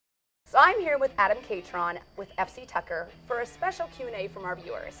So I'm here with Adam Catron with FC Tucker for a special Q&A from our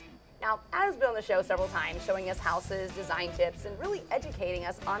viewers. Now, Adam's been on the show several times, showing us houses, design tips, and really educating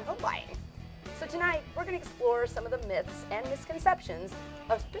us on home buying. So tonight, we're going to explore some of the myths and misconceptions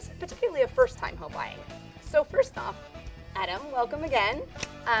of particularly of first-time home buying. So first off, Adam, welcome again.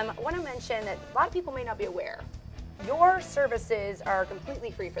 I want to mention that a lot of people may not be aware. Your services are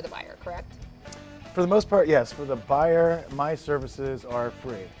completely free for the buyer, correct? For the most part, yes. For the buyer, my services are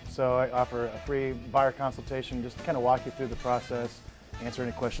free. So I offer a free buyer consultation just to kind of walk you through the process, answer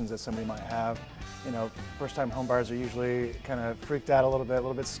any questions that somebody might have. You know, first-time home buyers are usually kind of freaked out a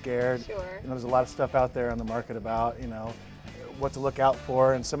little bit scared. Sure. You know, there's a lot of stuff out there on the market about, you know, what to look out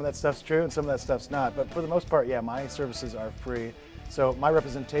for, and some of that stuff's true and some of that stuff's not. But for the most part, yeah, my services are free. So my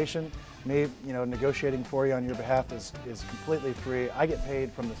representation, me, you know, negotiating for you on your behalf is completely free. I get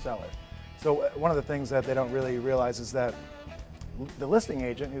paid from the seller. So one of the things that they don't really realize is that the listing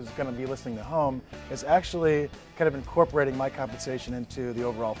agent who's going to be listing the home is actually kind of incorporating my compensation into the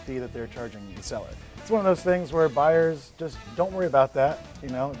overall fee that they're charging the seller. It's one of those things where buyers just don't worry about that, you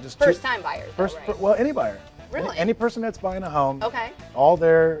know. Just First-time buyers, right? Well, any buyer. Really? Any person that's buying a home, okay, all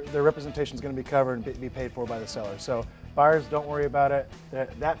their representation is going to be covered and be paid for by the seller. So buyers, don't worry about it.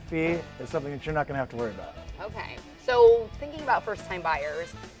 That fee is something that you're not going to have to worry about. Okay, so thinking about first-time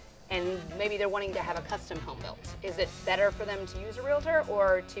buyers, and maybe they're wanting to have a custom home built. Is it better for them to use a realtor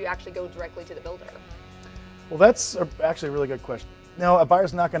or to actually go directly to the builder? Well, that's actually a really good question. No, a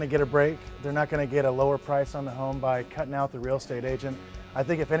buyer's not going to get a break. They're not going to get a lower price on the home by cutting out the real estate agent. I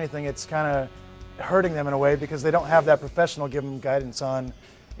think if anything, it's kind of hurting them in a way because they don't have that professional giving them guidance on,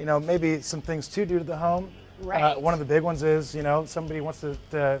 you know, maybe some things to do to the home. Right. One of the big ones is, you know, somebody wants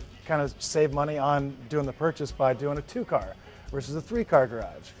to kind of save money on doing the purchase by doing a 2-car versus a 3-car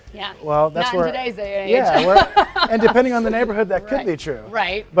garage. Yeah. Well, that's not where, in today's day and age. Yeah, and depending on the neighborhood, that could Right. be true.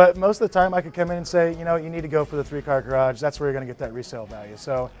 Right. But most of the time, I could come in and say, you know, you need to go for the 3-car garage. That's where you're going to get that resale value.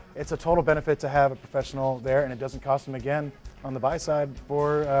 So it's a total benefit to have a professional there, and it doesn't cost them again on the buy side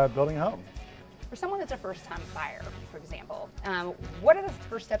for building a home. For someone that's a first-time buyer, for example, what are the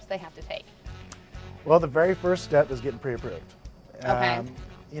first steps they have to take? Well, the very first step is getting pre-approved. Okay.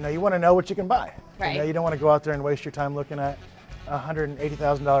 You know, you want to know what you can buy. Right. You know, you don't want to go out there and waste your time looking at a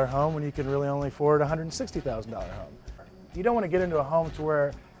 $180,000 home when you can really only afford a $160,000 home. You don't want to get into a home to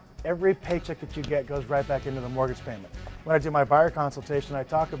where every paycheck that you get goes right back into the mortgage payment. When I do my buyer consultation, I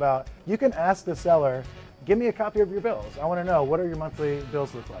talk about, you can ask the seller, give me a copy of your bills. I want to know, what are your monthly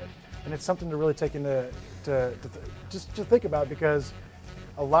bills look like? And it's something to really take into, just to think about, because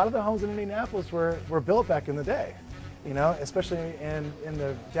a lot of the homes in Indianapolis were built back in the day. You know, especially in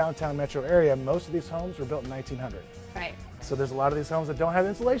the downtown metro area, most of these homes were built in 1900. Right. So there's a lot of these homes that don't have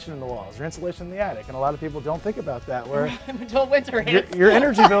insulation in the walls or insulation in the attic, and a lot of people don't think about that. Where Until winter hits. your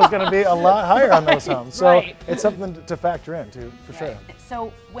energy bill is going to be a lot higher on those homes. So right. It's something to factor in too, for sure.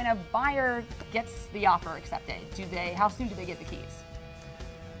 So when a buyer gets the offer accepted, how soon do they get the keys?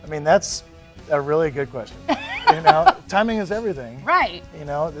 I mean, that's a really good question. You know, timing is everything. Right. You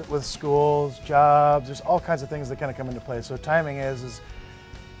know, with schools, jobs, there's all kinds of things that kind of come into play. So timing is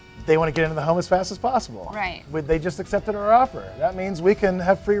they want to get into the home as fast as possible. Right. They just accepted our offer. That means we can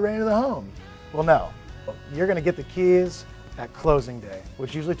have free reign of the home. Well, no. You're going to get the keys at closing day,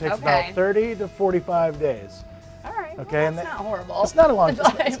 which usually takes about 30 to 45 days. All right. Okay, well, that's not horrible. It's not a long.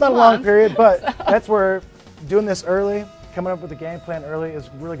 It's not a long period, but that's where doing this early, coming up with a game plan early, is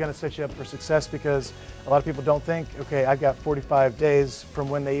really going to set you up for success, because a lot of people don't think, okay, I've got 45 days from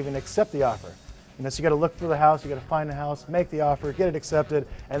when they even accept the offer. You know, so you got to look for the house, you got to find the house, make the offer, get it accepted,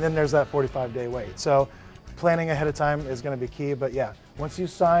 and then there's that 45-day wait. So planning ahead of time is going to be key. But yeah, once you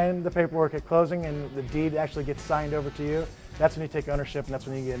sign the paperwork at closing and the deed actually gets signed over to you, that's when you take ownership, and that's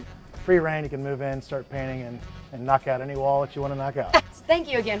when you get free reign. You can move in, start painting, and knock out any wall that you want to knock out.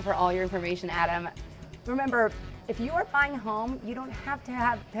 Thank you again for all your information, Adam. Remember, if you are buying a home, you don't have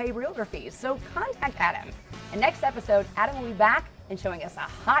to pay realtor fees, so contact Adam. And next episode, Adam will be back and showing us a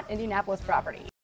hot Indianapolis property.